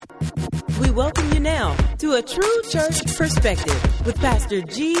We welcome you now to A True Church Perspective with Pastor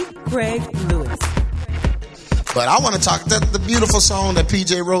G. Craig Lewis. But I want to talk the beautiful song that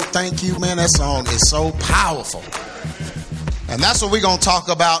PJ wrote, Thank You, man. That song is so powerful. And that's what we're going to talk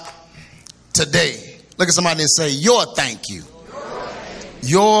about today. Look at somebody and say, your thank you.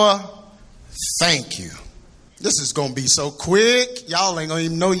 Your thank you. This is going to be so quick. Y'all ain't going to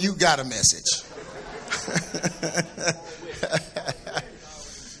even know you got a message.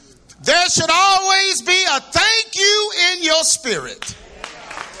 There should always be a thank you in your spirit.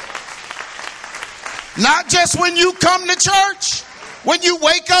 Not just when you come to church, when you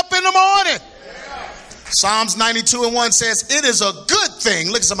wake up in the morning. Psalms 92:1 says, it is a good thing.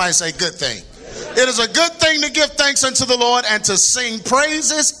 Look at somebody and say, good thing. It is a good thing to give thanks unto the Lord and to sing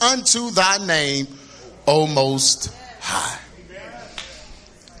praises unto thy name, O Most High.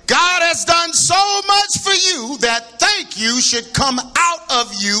 God has done so much for you that thank you should come out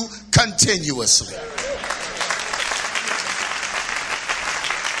of you continuously.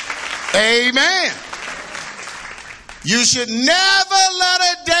 Amen. You should never let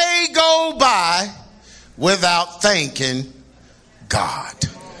a day go by without thanking God.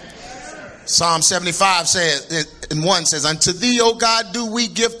 Psalm 75 says, and 1 says, unto thee, O God, do we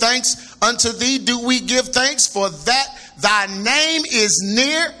give thanks. Unto thee do we give thanks, for that thy name is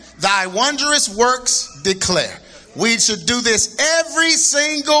near, thy wondrous works declare. We should do this every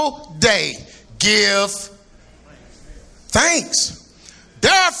single day. Give thanks.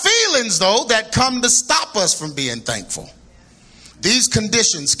 There are feelings, though, that come to stop us from being thankful. These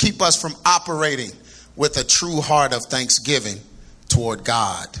conditions keep us from operating with a true heart of thanksgiving toward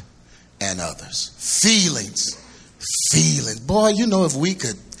God and others. Feelings. Boy, you know, if we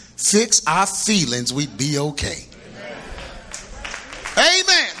could fix our feelings, we'd be okay.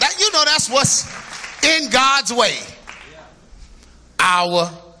 Amen. That's what's in God's way. Our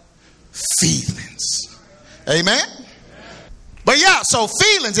feelings. Amen. But yeah, so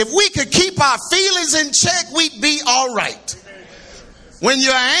feelings, if we could keep our feelings in check, we'd be all right. When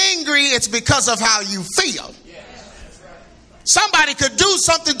you're angry, it's because of how you feel. Somebody could do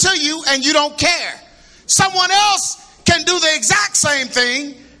something to you and you don't care. Someone else can do the exact same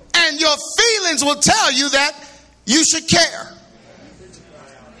thing and your feelings will tell you that you should care.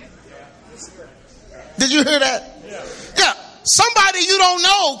 Did you hear that? Yeah. Somebody you don't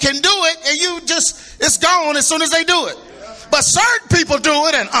know can do it and you just, it's gone as soon as they do it. But certain people do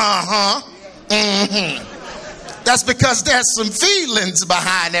it and That's because there's some feelings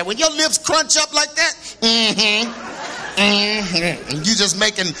behind that. When your lips crunch up like that, and you just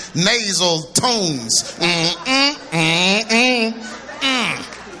making nasal tones.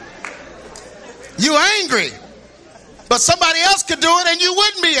 You angry. But somebody else could do it and you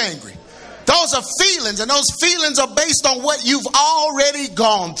wouldn't be angry. Those are feelings, and those feelings are based on what you've already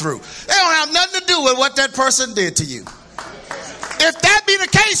gone through. They don't have nothing to do with what that person did to you. If that be the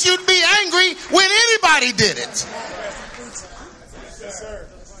case, you'd be angry when anybody did it.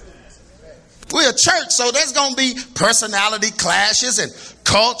 We're a church, so there's going to be personality clashes and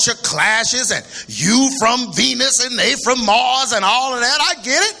culture clashes and you from Venus and they from Mars and all of that. I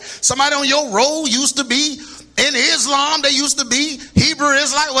get it. Somebody on your roll used to be in Islam. They used to be Hebrew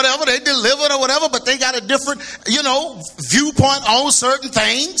Israelite, whatever. They delivered or whatever, but they got a different, viewpoint on certain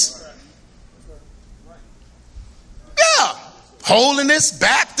things. Yeah. Holiness,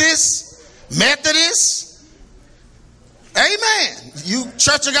 Baptist, Methodist. Amen. You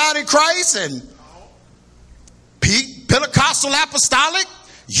Church of God in Christ and Pentecostal Apostolic,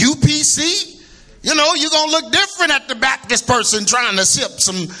 UPC. You're going to look different at the Baptist person trying to sip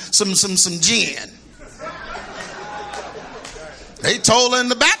some gin. They told in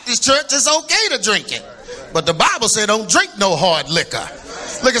the Baptist church it's okay to drink it. But the Bible said don't drink no hard liquor.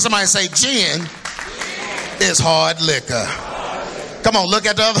 Look at somebody and say gin is hard liquor. Come on, look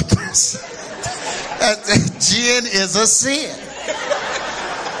at the other person. Gin is a sin.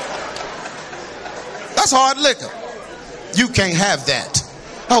 That's hard liquor. You can't have that.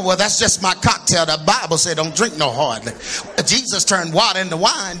 Oh, well, that's just my cocktail. The Bible said don't drink no hard liquor. Jesus turned water into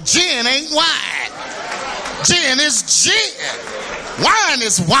wine. Gin ain't wine. Gin is gin. Wine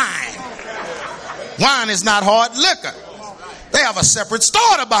is wine. Wine is not hard liquor. They have a separate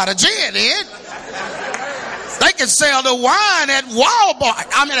store to buy the gin in. They can sell the wine at Walmart.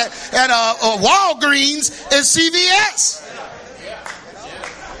 At Walgreens and CVS.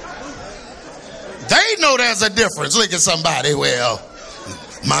 They know there's a difference. Look at somebody. Well,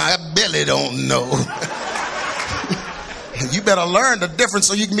 my belly don't know. You better learn the difference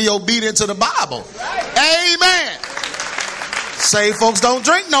so you can be obedient to the Bible. Amen. Say, folks, don't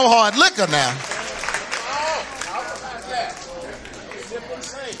drink no hard liquor now.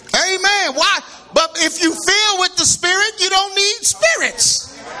 Amen. Why? But if you fill with the Spirit, you don't need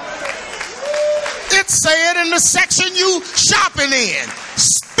spirits. It's said in the section you shopping in.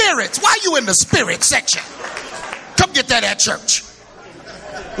 Spirits. Why you in the spirit section? Come get that at church.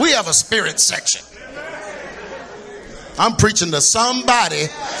 We have a spirit section. I'm preaching to somebody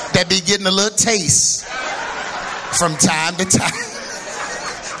that be getting a little taste from time to time.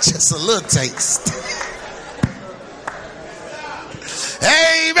 Just a little taste.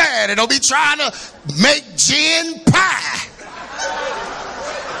 Amen. And don't be trying to make gin pie.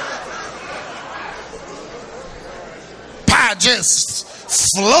 Pie just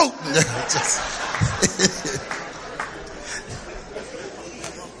floating.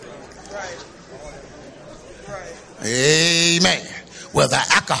 Amen. Well, the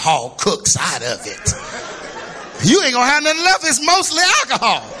alcohol cooks out of it. You ain't gonna have nothing left. It's mostly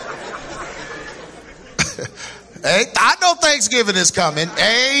alcohol. Hey, I know Thanksgiving is coming.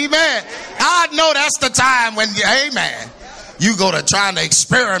 Amen. I know that's the time when, amen, you go to trying to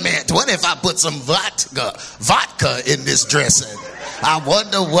experiment. What if I put some vodka in this dressing? I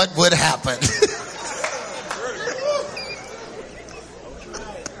wonder what would happen.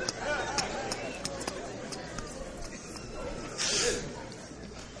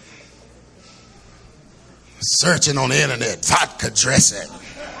 Searching on the internet, vodka dressing.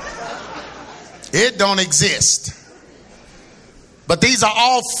 It don't exist. But these are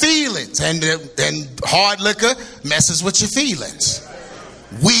all feelings, and hard liquor messes with your feelings.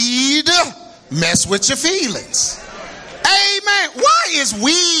 Weed mess with your feelings. Amen. Why is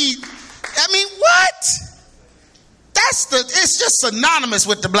weed? I mean, what? It's just synonymous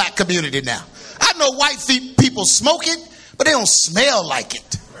with the black community now. I know white people smoke it, but they don't smell like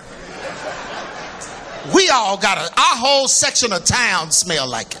it. We all got our whole section of town smell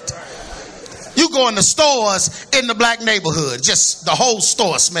like it. You go in the stores in the black neighborhood, just the whole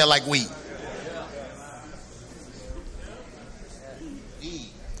store smell like weed.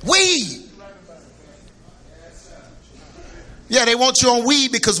 Weed. Yeah, they want you on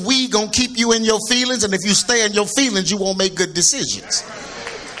weed because weed gonna keep you in your feelings, and if you stay in your feelings, you won't make good decisions.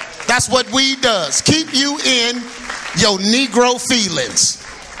 That's what weed does. Keep you in your Negro feelings.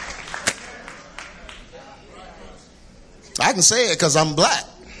 I can say it because I'm black.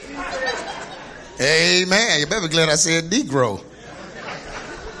 Amen. You better be glad I said Negro.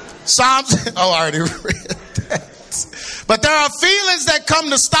 Psalms. Oh, I already read that. But there are feelings that come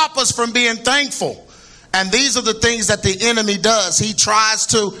to stop us from being thankful. And these are the things that the enemy does. He tries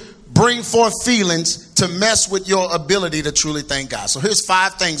to bring forth feelings to mess with your ability to truly thank God. So here's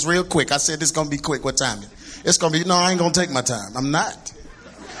 5 things real quick. I said this is going to be quick. What time is it? It's going to be, no, I ain't going to take my time. I'm not.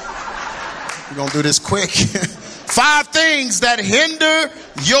 We're going to do this quick. 5 things that hinder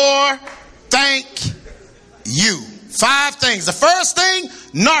your thank you. 5 things. The first thing,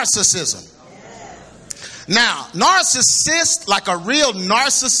 narcissism. Now, narcissist, like a real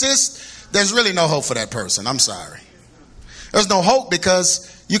narcissist, there's really no hope for that person. I'm sorry. There's no hope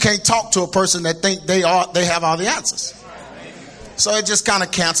because you can't talk to a person that think they have all the answers. So it just kind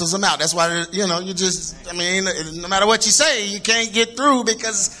of cancels them out. That's why, no matter what you say, you can't get through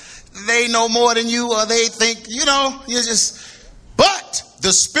because they know more than you, or they think, but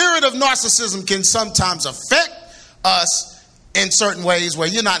the spirit of narcissism can sometimes affect us in certain ways where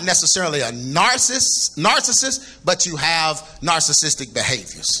you're not necessarily a narcissist, but you have narcissistic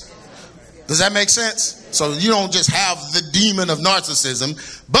behaviors. Does that make sense? So you don't just have the demon of narcissism,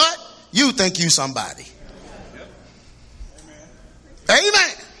 but you think you somebody.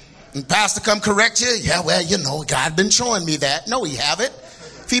 Amen. And pastor come correct you. Yeah, well, God been showing me that. No, he haven't.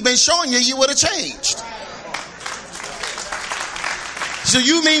 If he'd been showing you, you would have changed. So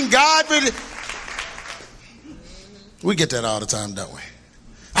you mean God would... We get that all the time, don't we?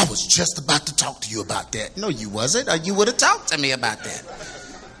 I was just about to talk to you about that. No, you wasn't. Or you would have talked to me about that.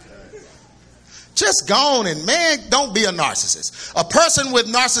 Just go on and, man, don't be a narcissist. A person with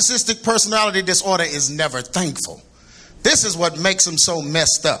narcissistic personality disorder is never thankful. This is what makes them so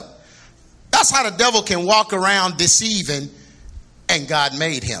messed up. That's how the devil can walk around deceiving, and God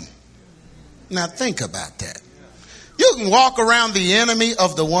made him. Now think about that. You can walk around the enemy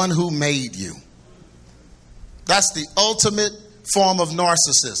of the one who made you. That's the ultimate form of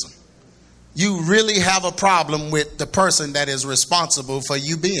narcissism. You really have a problem with the person that is responsible for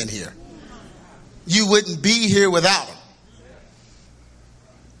you being here. You wouldn't be here without him.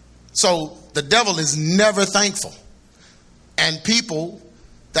 So the devil is never thankful. And people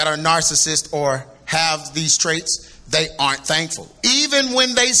that are narcissists or have these traits, they aren't thankful. Even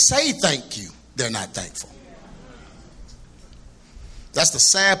when they say thank you, they're not thankful. That's the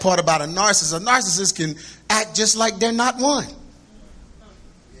sad part about a narcissist. A narcissist can act just like they're not one.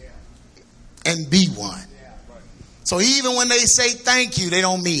 and be one. So even when they say thank you, they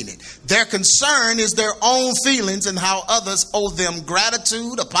don't mean it. Their concern is their own feelings and how others owe them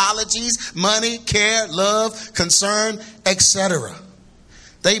gratitude, apologies, money, care, love, concern, etc.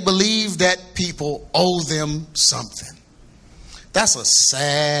 They believe that people owe them something. That's a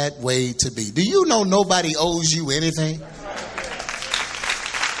sad way to be. Do you know nobody owes you anything?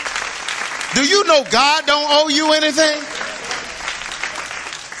 Do you know God don't owe you anything?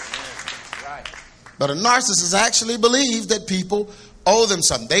 But a narcissist actually believes that people owe them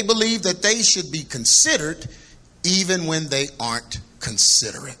something. They believe that they should be considered even when they aren't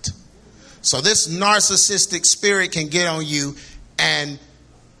considerate. So this narcissistic spirit can get on you and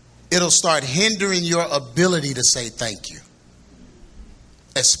it'll start hindering your ability to say thank you,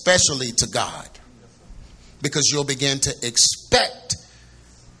 especially to God, because you'll begin to expect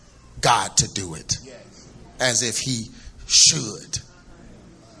God to do it as if he should.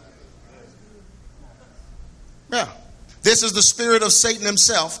 Yeah. This is the spirit of Satan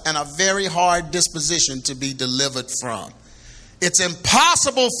himself and a very hard disposition to be delivered from. It's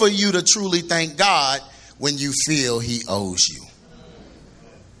impossible for you to truly thank God when you feel he owes you.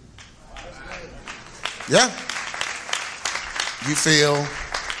 Yeah. You feel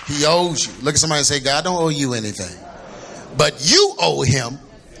he owes you. Look at somebody and say, God don't owe you anything, but you owe him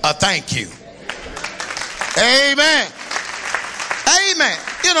a thank you. Amen. Amen.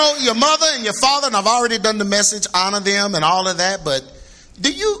 You know, your mother and your father, and I've already done the message, honor them and all of that, but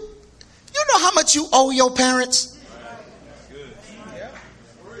do you know how much you owe your parents?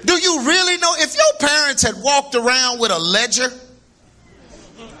 Do you really know? If your parents had walked around with a ledger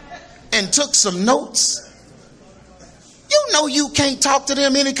and took some notes, you know you can't talk to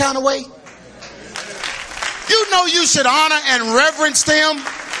them any kind of way. You know you should honor and reverence them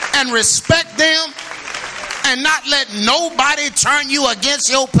and respect them and not let nobody turn you against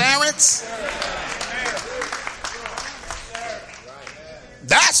your parents.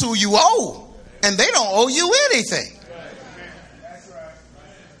 That's who you owe, and they don't owe you anything.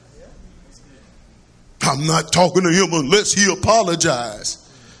 I'm not talking to him unless he apologizes.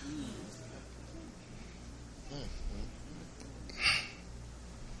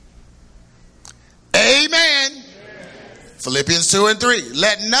 Amen. Philippians 2:3.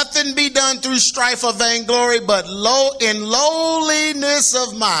 Let nothing be done through strife or vainglory, but in lowliness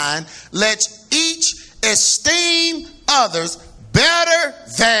of mind, let each esteem others better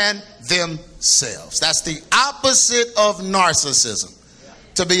than themselves. That's the opposite of narcissism.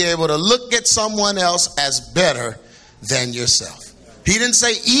 To be able to look at someone else as better than yourself. He didn't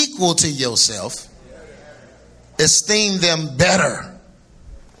say equal to yourself. Esteem them better.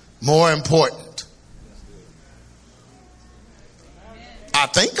 More important. I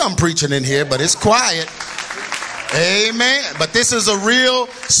think I'm preaching in here, but it's quiet. Amen. But this is a real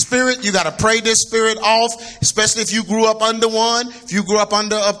spirit. You got to pray this spirit off, especially if you grew up under one. If you grew up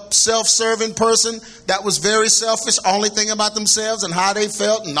under a self-serving person that was very selfish, only thinking about themselves and how they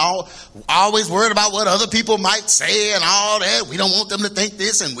felt, and always worried about what other people might say and all that. We don't want them to think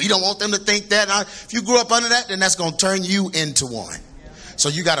this and we don't want them to think that. And if you grew up under that, then that's going to turn you into one. So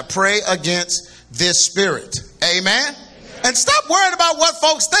you got to pray against this spirit. Amen. And stop worrying about what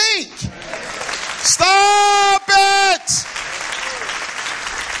folks think. Stop it.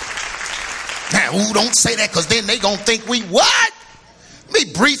 Now, don't say that, because then they going to think we what? Me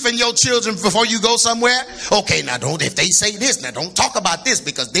briefing your children before you go somewhere? Okay, now don't, if they say this, now don't talk about this,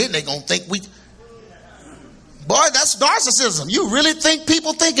 because then they going to think we. Boy, that's narcissism. You really think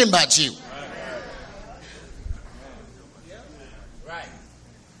people thinking about you.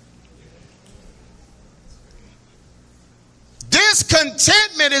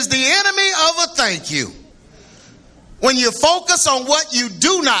 Discontentment is the enemy of a thank you. When you focus on what you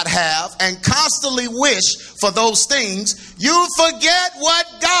do not have and constantly wish for those things, you forget what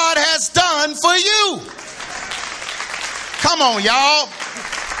God has done for you. Come on, y'all.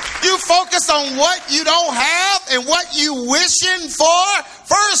 You focus on what you don't have and what you wishing for.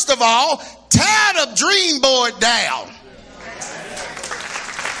 First of all, tear the dream board down.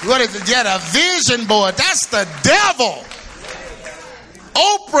 What is it? Yeah, a vision board. That's the devil.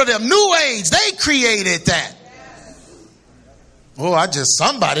 Oprah, them New Age, they created that. Oh,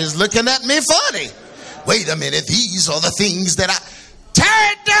 somebody's looking at me funny. Wait a minute, these are the things that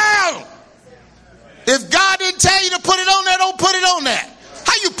tear it down. If God didn't tell you to put it on there, don't put it on there.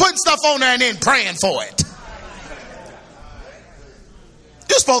 How you putting stuff on there and then praying for it?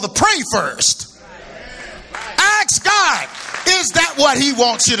 You're supposed to pray first. Ask God, is that what he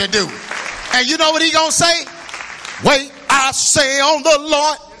wants you to do? And you know what he gonna say? Wait, I say on the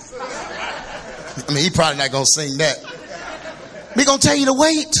Lord. I mean, he probably not going to sing that. He going to tell you to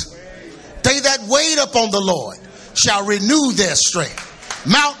wait. They that wait upon the Lord shall renew their strength.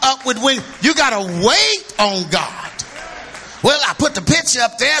 Mount up with wings. You got to wait on God. Well, I put the picture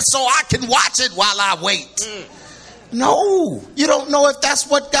up there so I can watch it while I wait. No, you don't know if that's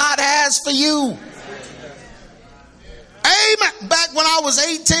what God has for you. Amen. Back when I was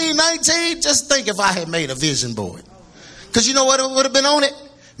 18, 19, just think if I had made a vision board. Because you know what would have been on it?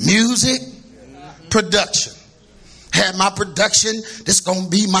 Music, production. Had my production. This going to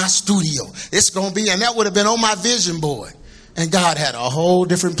be my studio. It's going to be, and that would have been on my vision board. And God had a whole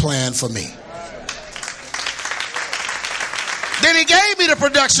different plan for me. Then he gave me the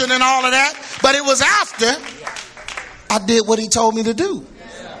production and all of that. But it was after I did what he told me to do.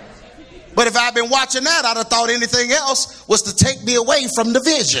 But if I'd been watching that, I'd have thought anything else was to take me away from the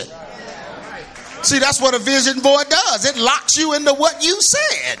vision. See, that's what a vision board does. It locks you into what you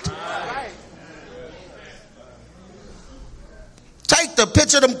said. Take the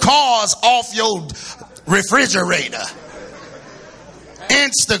picture of them cars off your refrigerator.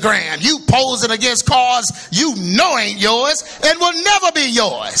 Instagram. You posing against cars you know ain't yours and will never be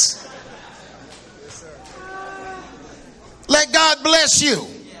yours. Let God bless you.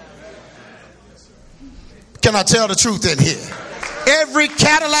 Can I tell the truth in here? Every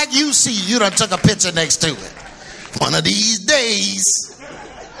Cadillac you see, you done took a picture next to it. One of these days.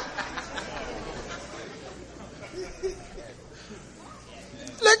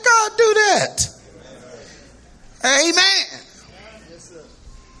 Let God do that. Amen.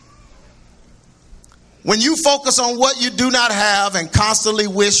 When you focus on what you do not have and constantly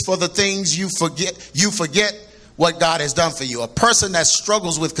wish for the things you forget what God has done for you. A person that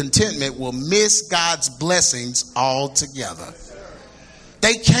struggles with contentment will miss God's blessings altogether.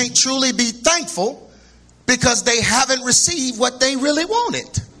 They can't truly be thankful because they haven't received what they really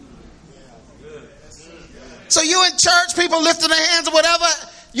wanted. So you in church, people lifting their hands or whatever,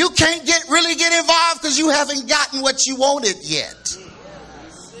 you can't really get involved because you haven't gotten what you wanted yet.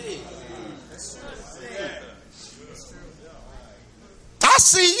 I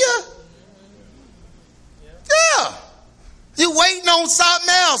see you. Yeah. You waiting on something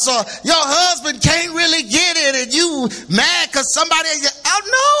else, or your husband can't really get it and you mad because somebody,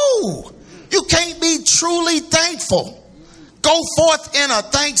 oh no. You can't be truly thankful. Go forth in a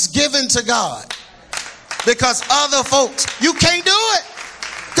thanksgiving to God. Because other folks, you can't do it.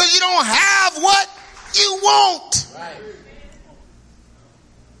 Because you don't have what you want.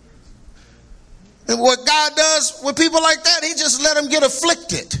 And what God does with people like that, he just let them get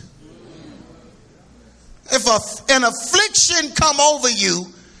afflicted. If an affliction come over you,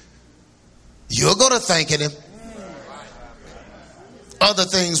 you'll go to thanking him. Other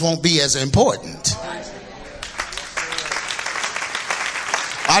things won't be as important.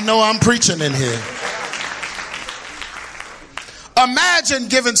 I know I'm preaching in here. Imagine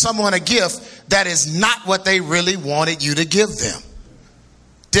giving someone a gift that is not what they really wanted you to give them.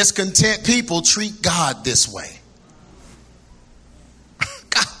 Discontent people treat God this way.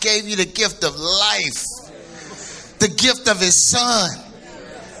 God gave you the gift of life, the gift of his son.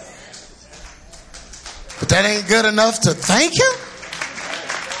 But that ain't good enough to thank him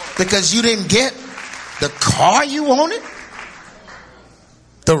because you didn't get the car you wanted,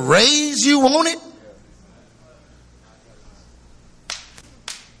 the raise you wanted.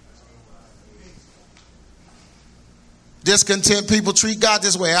 Discontent people treat God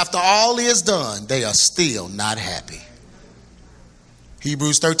this way. After all is done, they are still not happy.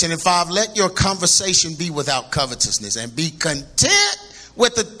 Hebrews 13:5, let your conversation be without covetousness and be content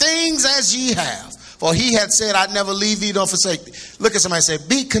with the things as ye have. For he had said, I'd never leave thee nor forsake thee. Look at somebody and say,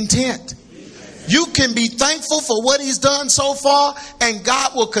 be content. You can be thankful for what he's done so far, and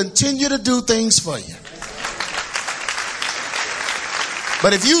God will continue to do things for you.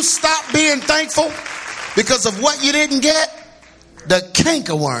 But if you stop being thankful because of what you didn't get, the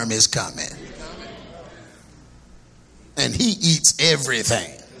cankerworm is coming. And he eats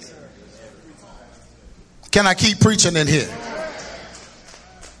everything. Can I keep preaching in here?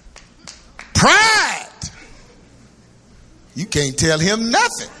 Pride. You can't tell him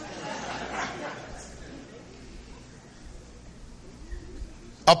nothing.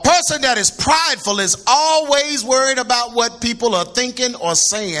 A person that is prideful is always worried about what people are thinking or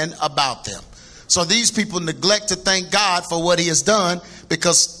saying about them. So these people neglect to thank God for what he has done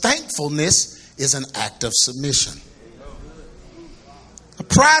because thankfulness is an act of submission. A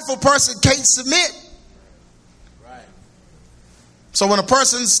prideful person can't submit. So when a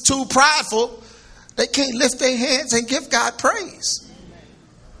person's too prideful, they can't lift their hands and give God praise.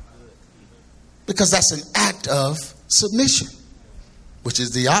 Because that's an act of submission, which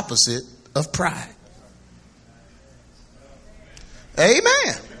is the opposite of pride.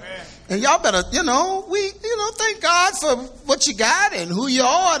 Amen. And y'all better, thank God for what you got and who you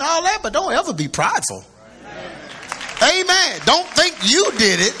are and all that, but don't ever be prideful. Amen. Don't think you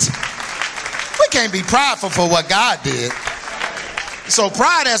did it. We can't be prideful for what God did. So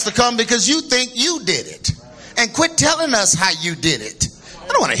pride has to come because you think you did it. And quit telling us how you did it. I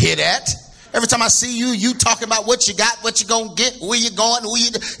don't want to hear that. Every time I see you talking about what you got, what you going to get, where you going,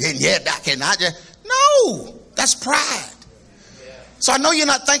 No, that's pride. So I know you're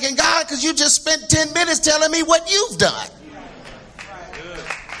not thanking God because you just spent 10 minutes telling me what you've done.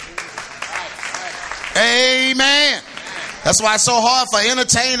 Amen. That's why it's so hard for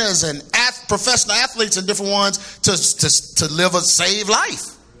entertainers and professional athletes and different ones to live a saved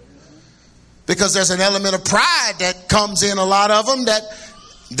life. Because there's an element of pride that comes in a lot of them, that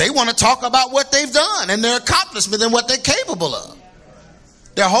they want to talk about what they've done and their accomplishment and what they're capable of.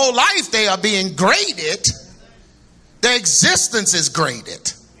 Their whole life they are being graded. Their existence is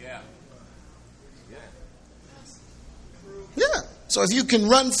graded. Yeah. So if you can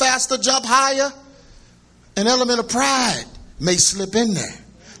run faster, jump higher, an element of pride may slip in there.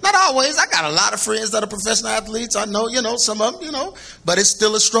 Not always. I got a lot of friends that are professional athletes. I know, some of them, but it's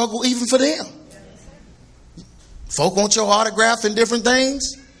still a struggle even for them. Folk want your autograph in different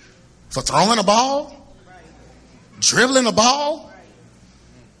things for throwing a ball, dribbling a ball.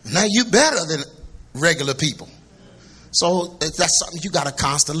 Now you better than regular people. So that's something you got to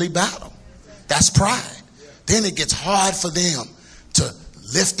constantly battle. That's pride. Then it gets hard for them to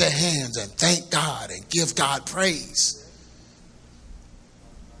lift their hands and thank God and give God praise.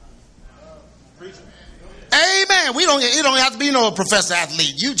 Amen. You don't have to be no professional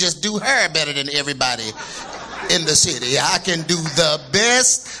athlete. You just do hair better than everybody in the city. I can do the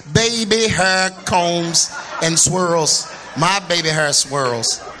best baby hair combs and swirls. My baby hair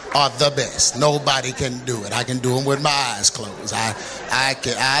swirls are the best. Nobody can do it. I can do them with my eyes closed. I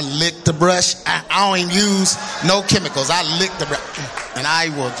lick the brush. I don't even use no chemicals. I lick the brush, and I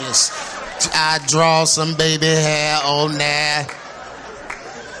draw some baby hair on there.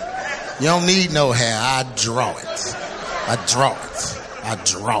 You don't need no hair. I draw it.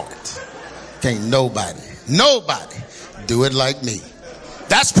 Can't nobody do it like me.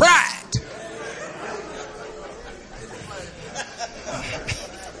 That's pride.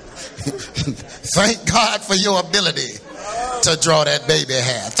 Thank God for your ability to draw that baby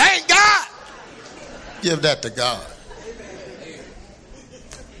hair. Thank God. Give that to God.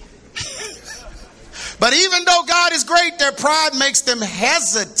 But even though God is great, their pride makes them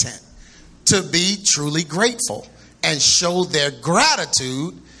hesitant to be truly grateful and show their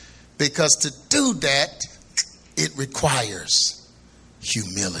gratitude, because to do that, it requires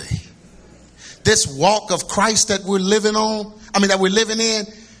humility. This walk of Christ that we're living in,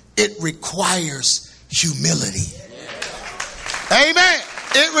 it requires humility. Amen.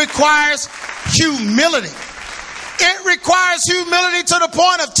 It requires humility. It requires humility to the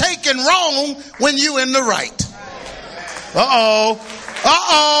point of taking wrong when you're in the right.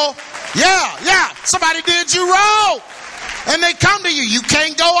 Yeah. Somebody did you wrong. And they come to you. You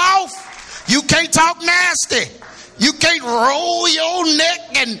can't go off. You can't talk nasty. You can't roll your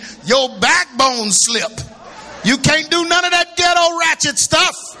neck and your backbone slip. You can't do none of that ghetto ratchet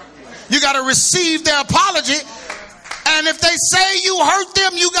stuff. You got to receive their apology. And if they say you hurt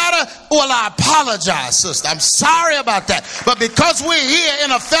them, you got to, I apologize, sister. I'm sorry about that. But because we're here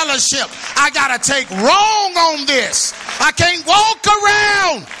in a fellowship, I got to take wrong on this. I can't walk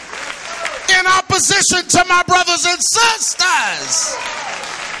around in opposition to my brothers and sisters.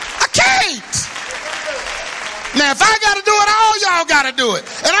 I can't. Now, if I got to do it, all y'all got to do it.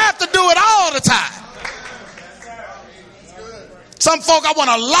 And I have to do it all the time. Some folk I want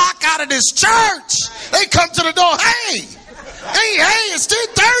to lock out of this church. They come to the door. Hey, it's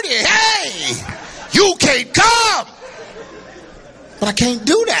 10:30. Hey, you can't come. But I can't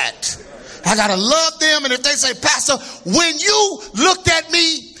do that. I got to love them. And if they say, Pastor, when you looked at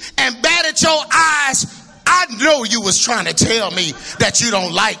me and batted your eyes, I know you was trying to tell me that you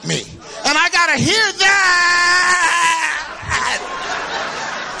don't like me. And I got to hear that.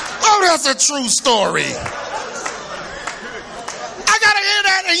 Oh, that's a true story. I got to hear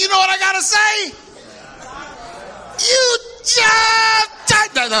that. And you know what I got to say? You just...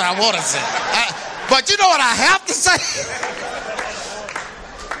 No, I want to say. But you know what I have to say?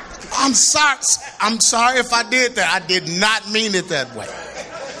 I'm sorry if I did that. I did not mean it that way.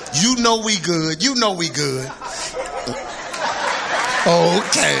 You know we good.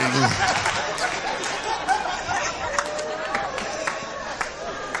 Okay.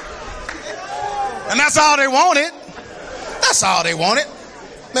 And that's all they wanted.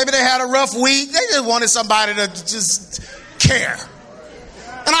 Maybe they had a rough week. They just wanted somebody to just care.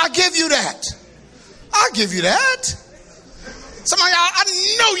 And I'll give you that. I'll give you that. Some of y'all, I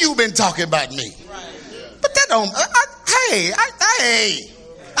know you've been talking about me. But that don't,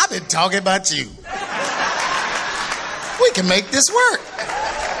 I've been talking about you. We can make this work.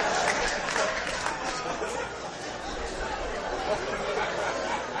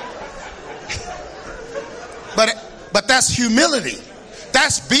 But that's humility.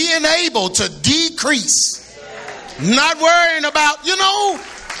 That's being able to decrease. Not worrying about,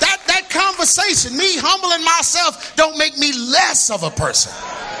 that conversation, me humbling myself, don't make me less of a person.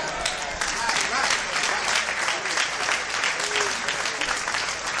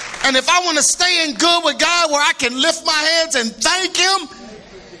 And if I want to stay in good with God where I can lift my hands and thank him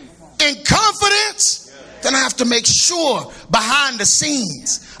in confidence, then I have to make sure behind the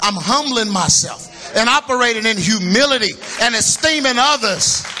scenes I'm humbling myself and operating in humility and esteeming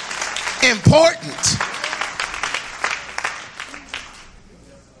others important.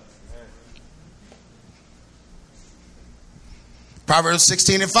 Proverbs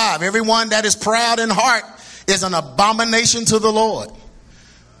 16:5. Everyone that is proud in heart is an abomination to the Lord.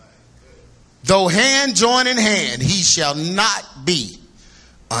 Though hand join in hand, he shall not be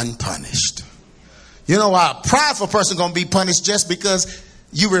unpunished. You know why a prideful person going to be punished? Just because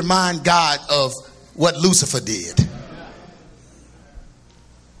you remind God of what Lucifer did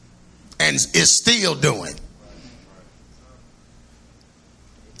and is still doing.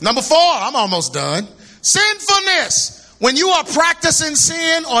 Number 4, I'm almost done. Sinfulness. When you are practicing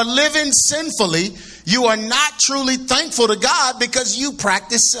sin or living sinfully, you are not truly thankful to God because you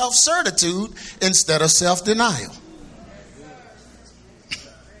practice self-certitude instead of self-denial.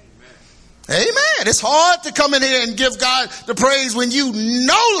 Amen. It's hard to come in here and give God the praise when you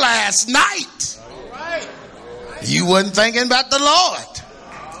know last night you wasn't thinking about the Lord.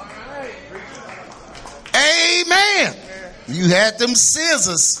 Amen. You had them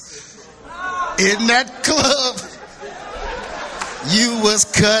scissors in that club. You was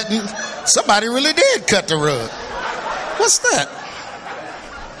cutting. Somebody really did cut the rug. What's that?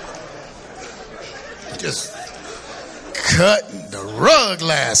 Just cutting the rug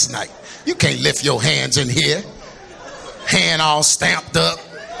last night. You can't lift your hands in here. Hand all stamped up.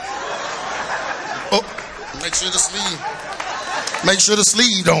 Oh, make sure the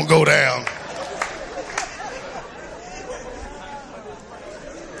sleeve don't go down.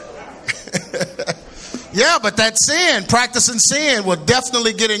 Yeah, but that sin, practicing sin, will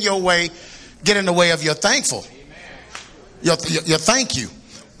definitely get in the way of your thankful. Your thank you.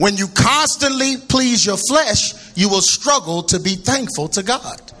 When you constantly please your flesh, you will struggle to be thankful to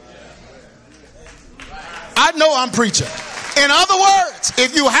God. I know I'm preaching. In other words,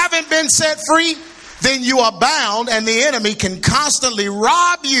 if you haven't been set free, then you are bound, and the enemy can constantly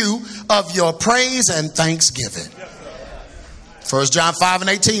rob you of your praise and thanksgiving. 1 John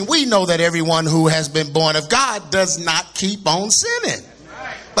 5:18, we know that everyone who has been born of God does not keep on sinning.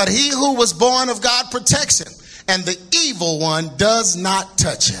 But he who was born of God protects him, and the evil one does not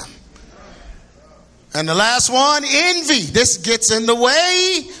touch him. And the last one, envy. This gets in the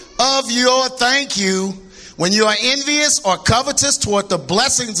way of your thank you. When you are envious or covetous toward the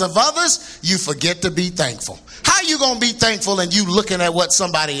blessings of others, you forget to be thankful. How are you going to be thankful and you looking at what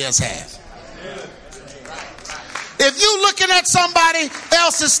somebody else has? If you looking at somebody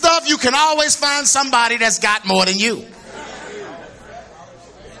else's stuff, you can always find somebody that's got more than you.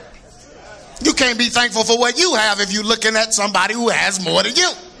 You can't be thankful for what you have if you're looking at somebody who has more than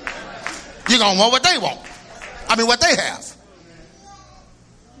you. You're going to want what they want. What they have.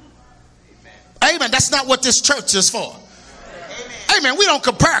 Amen. That's not what this church is for. Amen. We don't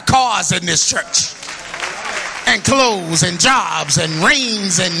compare cars in this church. And clothes and jobs and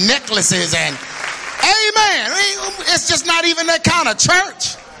rings and necklaces and amen. It's just not even that kind of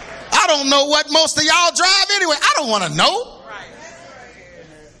church. I don't know what most of y'all drive anyway. I don't want to know.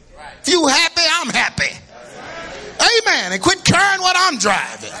 If you happy, I'm happy. Amen. And quit caring what I'm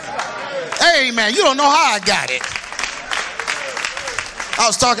driving. Amen. You don't know how I got it. I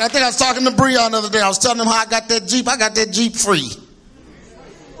think I was talking to Breon the other day. I was telling him how I got that Jeep. I got that Jeep free.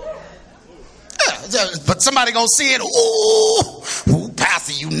 Yeah, but somebody gonna see it. Ooh,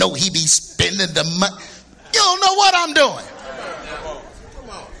 pastor, you know he be spending the money. You don't know what I'm doing.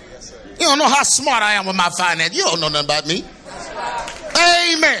 You don't know how smart I am with my finance. You don't know nothing about me.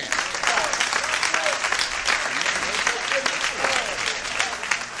 Amen.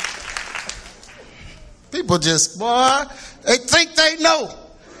 People just, boy, they think they know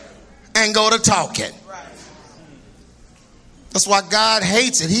and go to talking. That's why God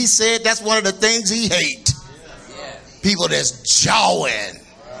hates it. He said that's one of the things he hates. People that's jawing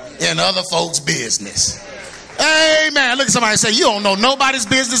in other folks' business. Amen. Look at somebody and say, you don't know nobody's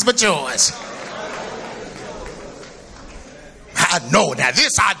business but yours. I know. Now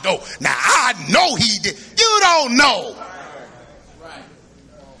this I know. Now I know he did. You don't know.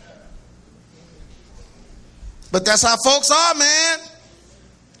 But that's how folks are, man.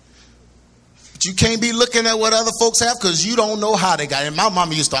 But you can't be looking at what other folks have because you don't know how they got it. And my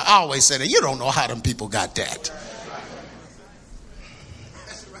mama used to always say that. You don't know how them people got that.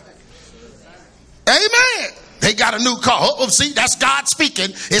 Amen. They got a new car. Oh, see, that's God speaking.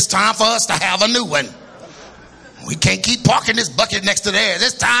 It's time for us to have a new one. We can't keep parking this bucket next to theirs.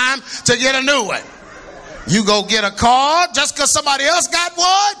 It's time to get a new one. You go get a car just because somebody else got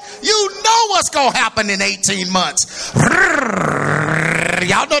one. You know what's going to happen in 18 months.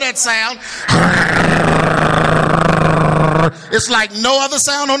 Y'all know that sound. It's like no other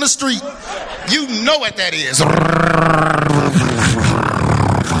sound on the street. You know what that is.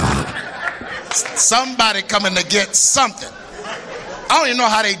 Somebody coming to get something. I don't even know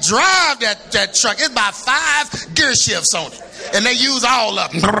how they drive that truck. It's about 5 gear shifts on it. And they use all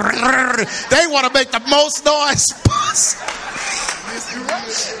of them. They want to make the most noise possible.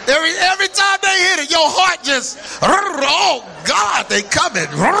 Every time they hit it, your heart just, oh God, they coming.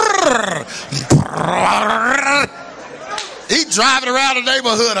 He driving around the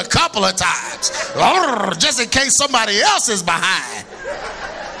neighborhood a couple of times. Just in case somebody else is behind.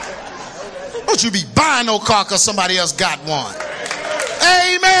 Don't you be buying no car because somebody else got one.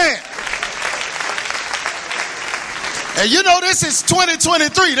 Amen. And you know this is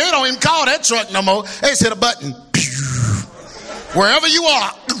 2023. They don't even call that truck no more. They just hit a button. Wherever you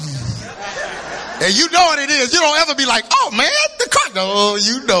are. And you know what it is. You don't ever be like, oh man, the car. No,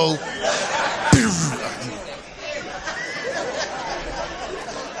 you know.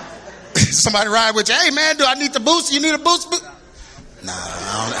 Somebody ride with you. Hey man, do I need the boost? You need a boost? Nah,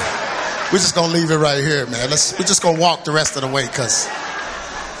 we're just going to leave it right here, man. We're just going to walk the rest of the way because...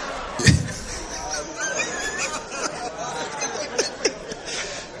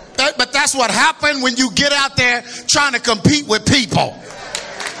 But that's what happened when you get out there trying to compete with people.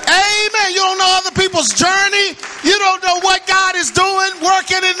 Amen. You don't know other people's journey. You don't know what God is doing,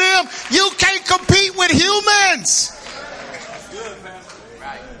 working in them. You can't compete with humans.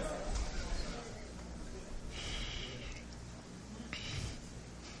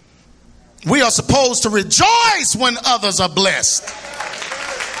 We are supposed to rejoice when others are blessed.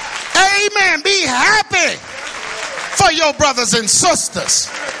 Amen. Be happy for your brothers and sisters.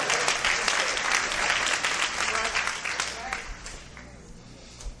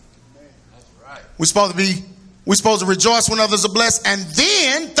 We're supposed to rejoice when others are blessed and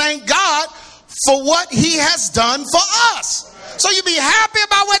then thank God for what he has done for us. So you be happy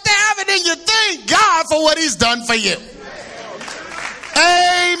about what they have and then you thank God for what he's done for you.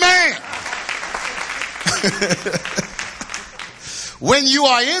 Amen. When you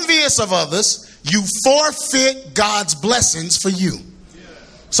are envious of others, you forfeit God's blessings for you.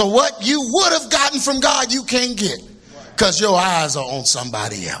 So what you would have gotten from God, you can't get because your eyes are on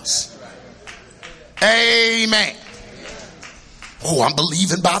somebody else. Amen. Oh, I'm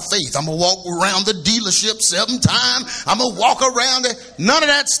believing by faith. I'm going to walk around the dealership 7 times. I'm going to walk around it. None of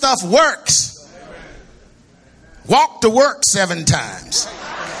that stuff works. Walk to work 7 times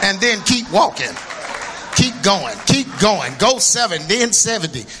and then keep walking. Keep going. Keep going. Go 7, then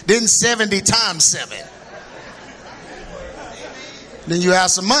 70, then 70 times 7. Then you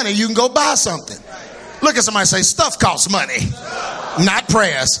have some money, you can go buy something. Look at somebody and say, stuff costs money, not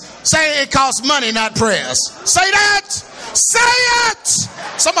prayers. Say it costs money, not prayers. Say that. Say it.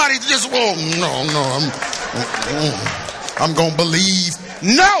 Somebody just, oh, no, I'm going to believe.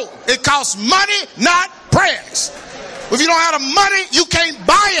 No, it costs money, not prayers. If you don't have the money, you can't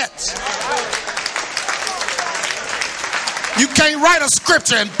buy it. You can't write a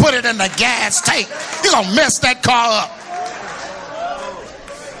scripture and put it in the gas tank. You're going to mess that car up.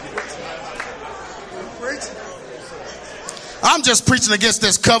 I'm just preaching against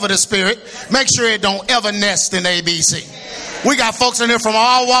this covetous spirit. Make sure it don't ever nest in ABC. We got folks in here from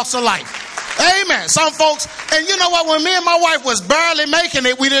all walks of life. Amen. Some folks, and you know what? When me and my wife was barely making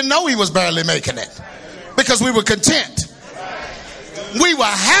it, we didn't know he was barely making it because we were content. We were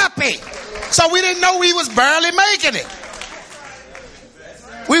happy. So we didn't know he was barely making it.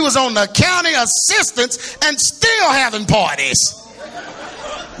 We was on the county assistance and still having parties.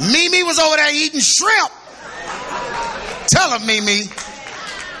 Mimi was over there eating shrimp. Tell him, Mimi.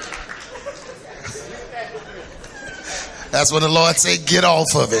 That's when the Lord said, get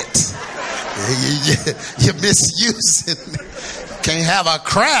off of it. You're misusing it. Can't have a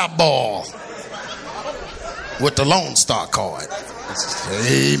crab ball with the Lone Star card.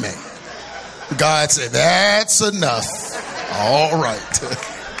 Amen. God said, that's enough. All right.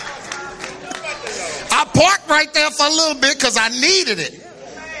 I parked right there for a little bit because I needed it.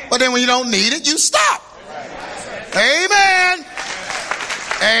 But then when you don't need it, you stop. Amen.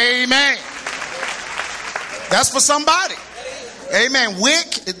 Amen. That's for somebody. Amen.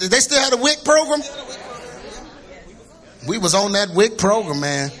 WIC, they still had a WIC program? We was on that WIC program,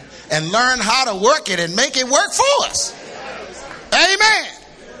 man, and learned how to work it and make it work for us. Amen.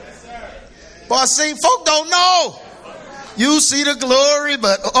 But see, folk don't know. You see the glory,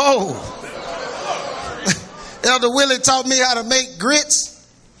 but Elder Willie taught me how to make grits.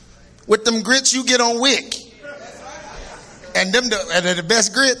 With them grits you get on WIC. And them they're the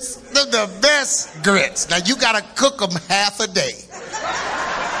best grits. They're the best grits. Now you got to cook them half a day.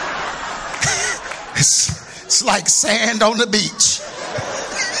 It's like sand on the beach.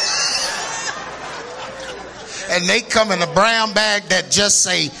 And they come in a brown bag that just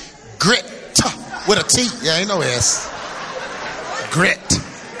say grit with a T. Yeah, ain't no S. Grit.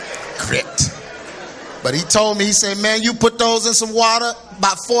 But he told me, he said, man, you put those in some water,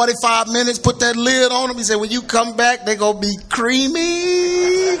 about 45 minutes, put that lid on them. He said, when you come back, they going to be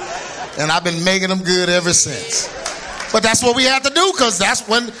creamy. And I've been making them good ever since. But that's what we had to do, because that's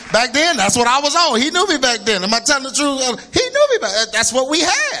when, back then, that's what I was on. He knew me back then. Am I telling the truth? He knew me back then. That's what we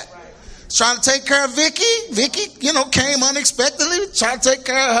had. Trying to take care of Vicky. Vicky, came unexpectedly. Trying to take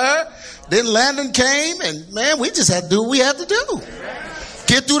care of her. Then Landon came, and man, we just had to do what we had to do.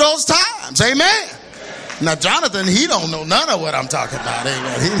 Get through those times. Amen. Now, Jonathan, he don't know none of what I'm talking about.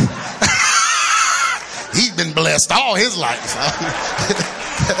 Amen. He's been blessed all his life.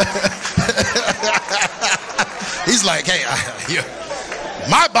 He's like, hey,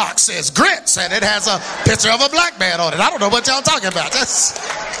 my box says grits, and it has a picture of a black man on it. I don't know what y'all talking about.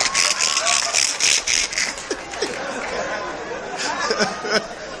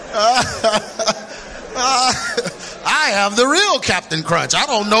 I have the real Captain Crunch. I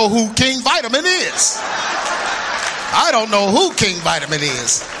don't know who King Vitamin is. I don't know who King Vitamin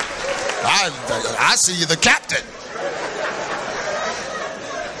is. I see you, the captain.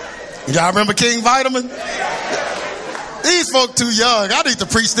 Y'all remember King Vitamin? These folk too young. I need to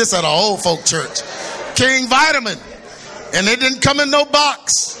preach this at a old folk church. King Vitamin. And it didn't come in no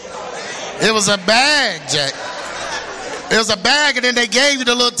box. It was a bag, Jack. It was a bag, and then they gave you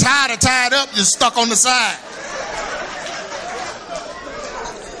the little tie to tie it up. You stuck on the side.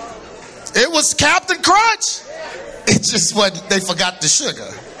 It was Captain Crunch. It just wasn't, they forgot the sugar.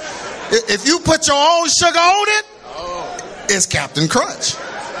 If you put your own sugar on it, it's Captain Crunch.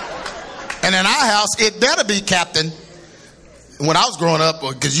 And in our house, it better be Captain. When I was growing up,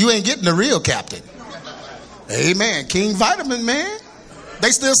 because you ain't getting the real Captain. Amen. King Vitamin, man.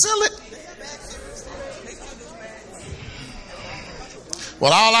 They still sell it.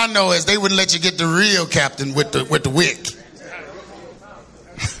 Well, all I know is they wouldn't let you get the real Captain with the WIC.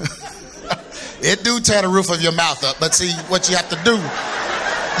 It do tear the roof of your mouth up. But see, what you have to do,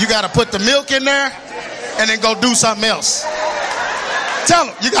 you got to put the milk in there and then go do something else. Tell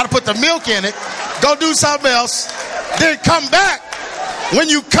them, you got to put the milk in it, go do something else, then come back. When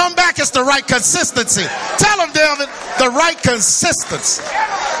you come back, it's the right consistency. Tell them, David, the right consistency.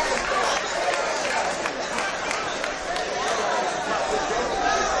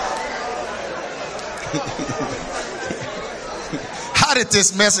 How did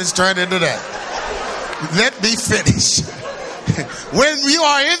this message turn into that? Let me finish. When you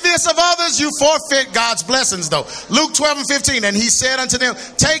are envious of others, you forfeit God's blessings, though. Luke 12:15, and he said unto them,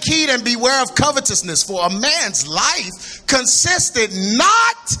 take heed and beware of covetousness, for a man's life consisted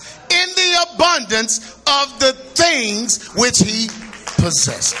not in the abundance of the things which he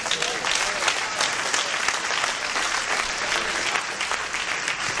possessed.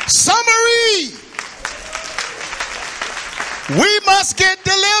 Summary. We must get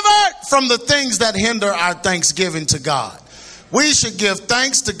delivered from the things that hinder our thanksgiving to God. We should give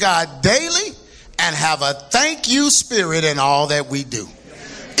thanks to God daily and have a thank you spirit in all that we do.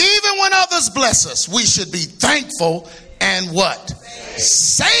 Even when others bless us, we should be thankful and what?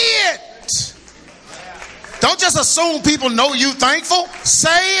 Say it. Don't just assume people know you thankful.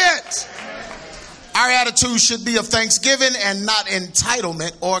 Say it. Our attitude should be of thanksgiving and not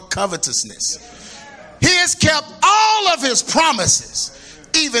entitlement or covetousness. He has kept all of his promises,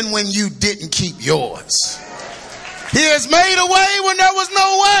 even when you didn't keep yours. He has made a way when there was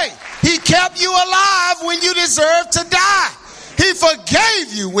no way. He kept you alive when you deserved to die. He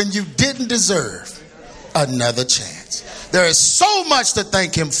forgave you when you didn't deserve another chance. There is so much to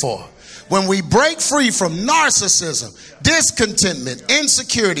thank him for. When we break free from narcissism, discontentment,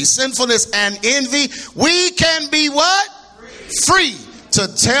 insecurity, sinfulness, and envy, we can be what? Free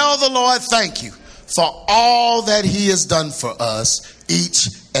to tell the Lord thank you for all that he has done for us each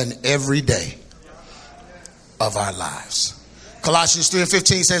and every day of our lives. Colossians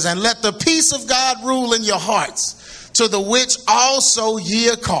 3:15 says, and let the peace of God rule in your hearts, to the which also ye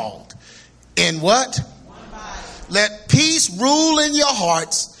are called. In what? Let peace rule in your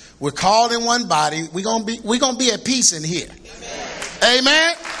hearts. We're called in one body. We're gonna be at peace in here.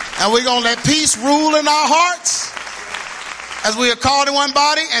 Amen. And we're gonna let peace rule in our hearts as we are called in one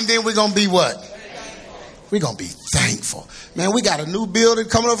body, and then we're gonna be what? We're gonna be thankful. Man, we got a new building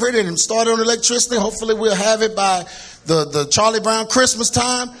coming over here. They didn't start on electricity. Hopefully we'll have it by the Charlie Brown Christmas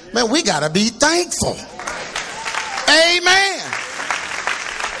time. Man, we gotta be thankful. Amen.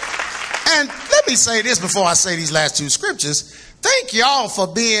 And let me say this before I say these last two scriptures. Thank y'all for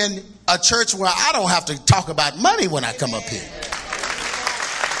being a church where I don't have to talk about money when I come up here.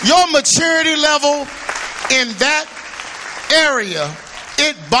 Your maturity level in that area,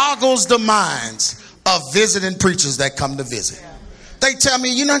 it boggles the minds of visiting preachers that come to visit. They tell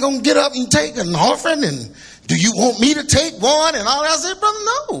me, you're not going to get up and take an offering, and do you want me to take one and all that? I said, brother,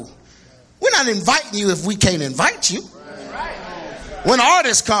 no. We're not inviting you if we can't invite you. When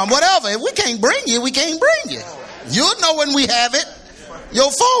artists come, whatever, if we can't bring you, we can't bring you. You'll know when we have it.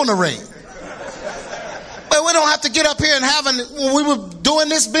 Your phone will ring. But we don't have to get up here and when we were doing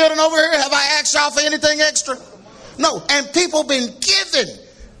this building over here, have I asked y'all for anything extra? No. And people been giving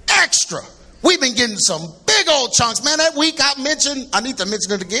extra. We've been getting some big old chunks. Man, that week I need to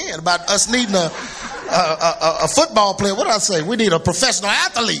mention it again, about us needing a football player. What did I say? We need a professional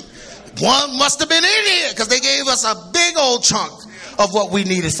athlete. One must have been in here because they gave us a big old chunk of what we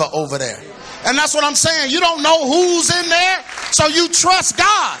needed for over there. And that's what I'm saying. You don't know who's in there, so you trust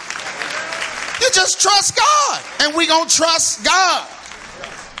God. You just trust God. And we're going to trust God.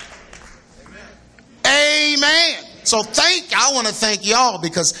 Amen. So I want to thank y'all,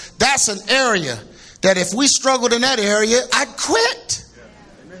 because that's an area that if we struggled in that area, I'd quit.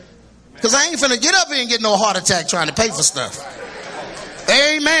 Because I ain't finna get up here and get no heart attack trying to pay for stuff.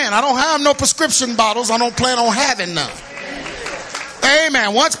 Amen. I don't have no prescription bottles. I don't plan on having none.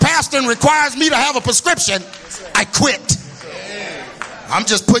 Amen. Once pastor requires me to have a prescription, I quit. I'm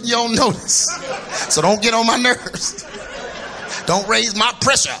just putting you on notice. So don't get on my nerves. Don't raise my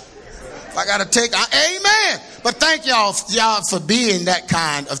pressure. If I got to take, amen. But thank y'all for being that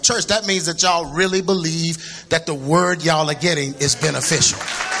kind of church. That means that y'all really believe that the word y'all are getting is beneficial.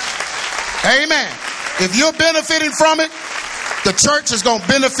 Amen. If you're benefiting from it, the church is going to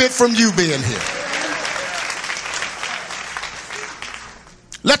benefit from you being here.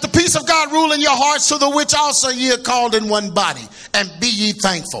 Let the peace of God rule in your hearts, to the which also ye are called in one body, and be ye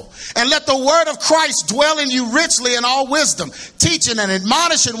thankful. And let the word of Christ dwell in you richly in all wisdom, teaching and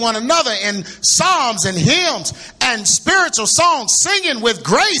admonishing one another in psalms and hymns and spiritual songs, singing with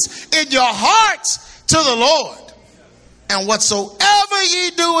grace in your hearts to the Lord. And whatsoever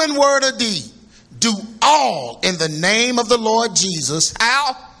ye do in word or deed, do all in the name of the Lord Jesus.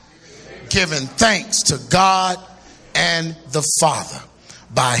 How? Giving thanks to God and the Father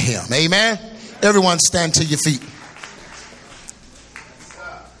by him. Amen. Everyone stand to your feet.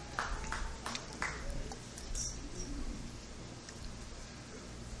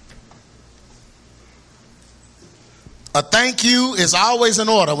 A thank you is always in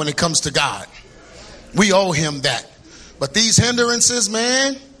order when it comes to God. We owe him that. But these hindrances,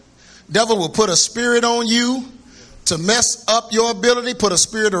 man, devil will put a spirit on you to mess up your ability, put a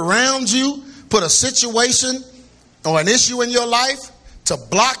spirit around you, put a situation or an issue in your life to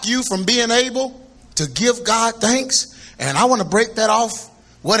block you from being able to give God thanks. And I want to break that off,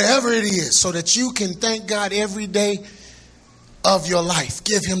 whatever it is, so that you can thank God every day of your life.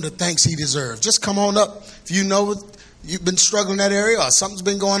 Give him the thanks he deserves. Just come on up. If you know you've been struggling in that area, or something's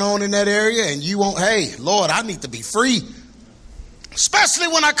been going on in that area, and you won't, hey, Lord, I need to be free. Especially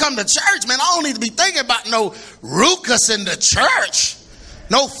when I come to church, man, I don't need to be thinking about no ruckus in the church.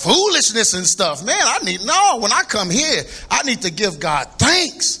 No foolishness and stuff. Man, when I come here, I need to give God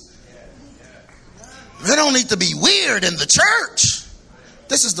thanks. They don't need to be weird in the church.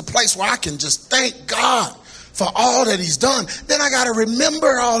 This is the place where I can just thank God for all that he's done. Then I got to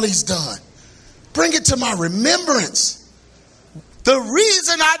remember all he's done. Bring it to my remembrance. The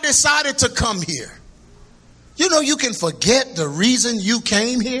reason I decided to come here. You know, you can forget the reason you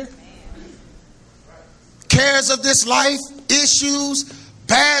came here. Cares of this life, issues,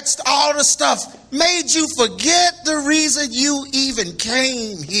 all the stuff made you forget the reason you even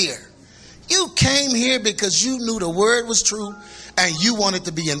came here. You came here because you knew the word was true and you wanted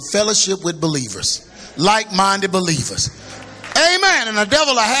to be in fellowship with believers, like-minded believers. Amen. And the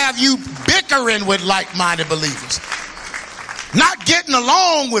devil will have you bickering with like-minded believers. not getting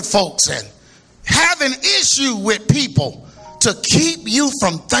along with folks and having issue with people to keep you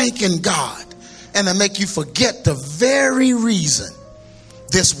from thanking God and to make you forget the very reason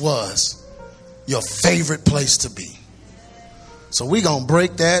this was your favorite place to be. So we're going to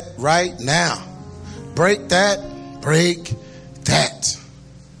break that right now. Break that,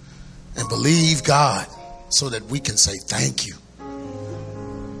 and believe God so that we can say thank you.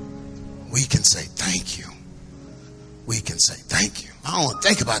 We can say thank you. We can say thank you. I don't want to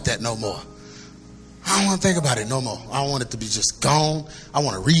think about that no more. I don't want to think about it no more. I don't want it to be just gone. I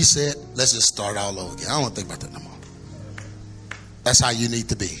want to reset. Let's just start all over again. I don't want to think about that no more. That's how you need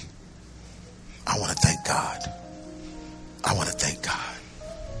to be. I want to thank God. I want to thank God.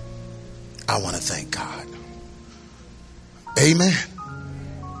 I want to thank God. Amen.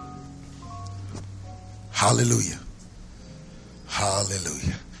 Hallelujah.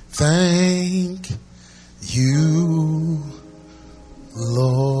 Hallelujah. Thank you,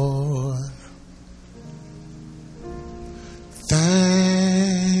 Lord.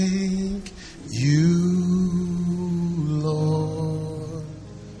 Thank you, Lord.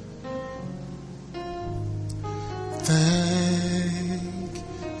 Thank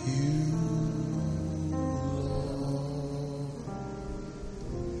you, Lord.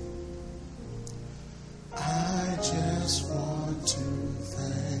 I just want to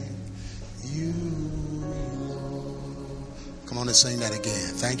thank you, Lord. Come on and sing that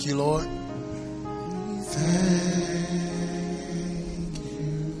again. Thank you, Lord. Thank you, Lord.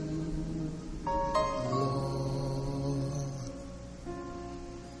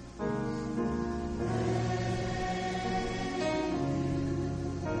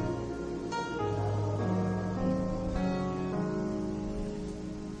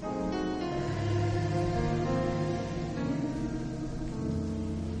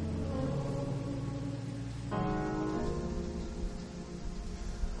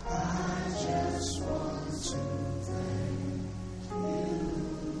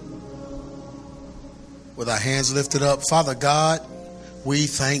 With our hands lifted up, Father God, we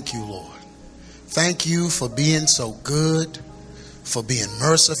thank you, Lord. Thank you for being so good, for being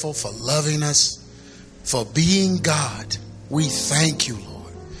merciful, for loving us, for being God. We thank you,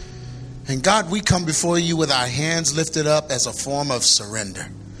 Lord. And God, we come before you with our hands lifted up as a form of surrender.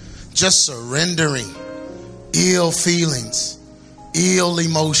 Just surrendering ill feelings, ill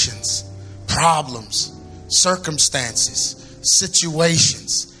emotions, problems, circumstances,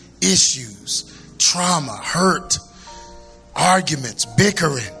 situations, issues, trauma, hurt, arguments,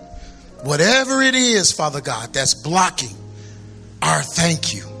 bickering, whatever it is, Father God, that's blocking our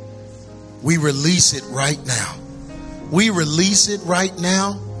thank you. We release it right now. We release it right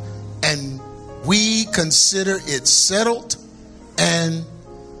now, and we consider it settled and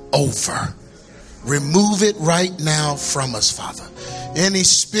over. Remove it right now from us, Father. Any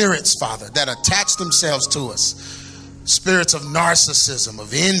spirits, Father, that attach themselves to us, spirits of narcissism,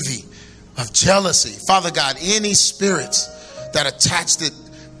 of envy, of jealousy, Father God, any spirits that attached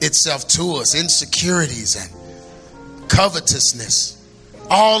itself to us, insecurities and covetousness,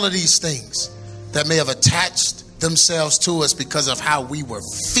 all of these things that may have attached themselves to us because of how we were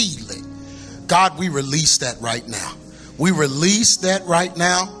feeling. God, we release that right now. We release that right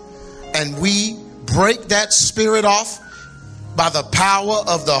now, and we break that spirit off by the power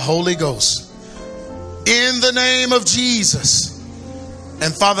of the Holy Ghost. In the name of Jesus.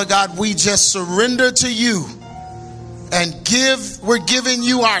 And Father God, we just surrender to you and we're giving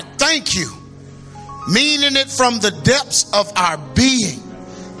you our thank you, meaning it from the depths of our being.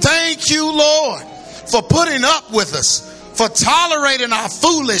 Thank you, Lord, for putting up with us, for tolerating our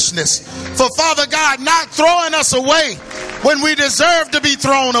foolishness, for Father God, not throwing us away when we deserve to be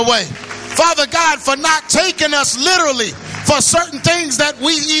thrown away. Father God, for not taking us literally for certain things that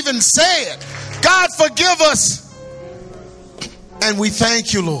we even said. God, forgive us. And we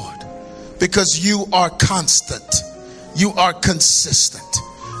thank you, Lord, because you are constant. You are consistent.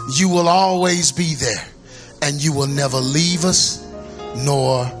 You will always be there, and you will never leave us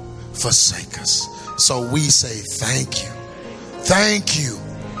nor forsake us. So we say thank you. Thank you.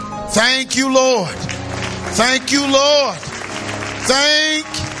 Thank you, Lord. Thank you, Lord. Thank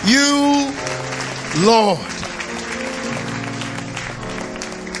you, Lord.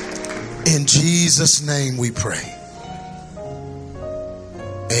 In Jesus' name we pray.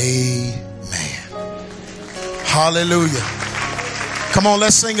 Amen. Hallelujah. Come on,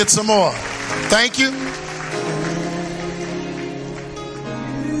 let's sing it some more. Thank you.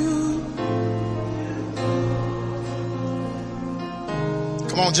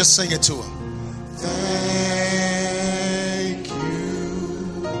 Come on, just sing it to him. Thank you,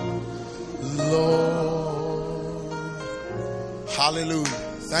 Lord. Hallelujah.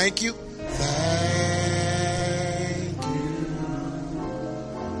 Thank you. Thank you,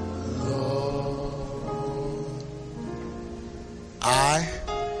 Lord. I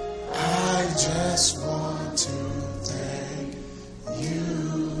just want to thank you,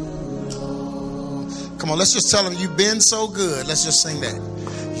 Lord. Come on, let's just tell him you've been so good. Let's just sing that.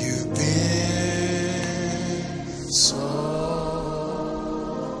 You've been so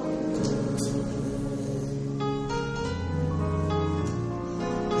good.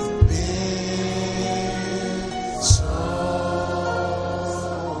 You've been so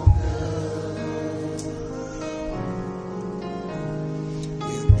good.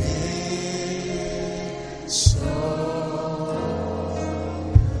 You've been so good.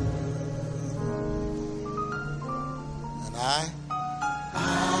 And I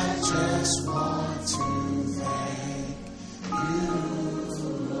just want to thank you,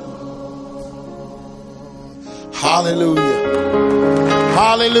 Lord. Hallelujah.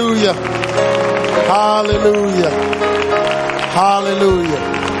 Hallelujah. Hallelujah. Hallelujah.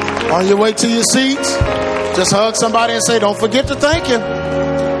 On your way to your seats, just hug somebody and say, don't forget to thank him.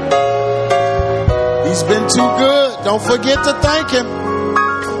 He's been too good. Don't forget to thank him.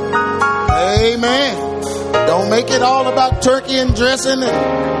 Amen. Don't make it all about turkey and dressing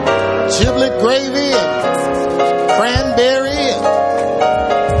and giblet gravy and cranberry and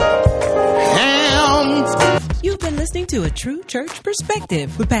ham. You've been listening to A True Church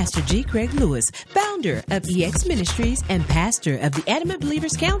Perspective with Pastor G. Craig Lewis, founder of EX Ministries and pastor of the Adamant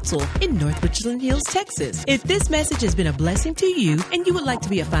Believers Council in North Richland Hills, Texas. If this message has been a blessing to you and you would like to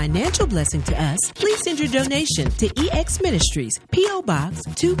be a financial blessing to us, please send your donation to EX Ministries, P.O. Box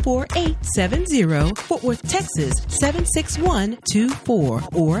 24870, Fort Worth, Texas 76124,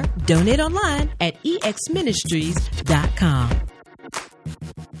 or donate online at exministries.com.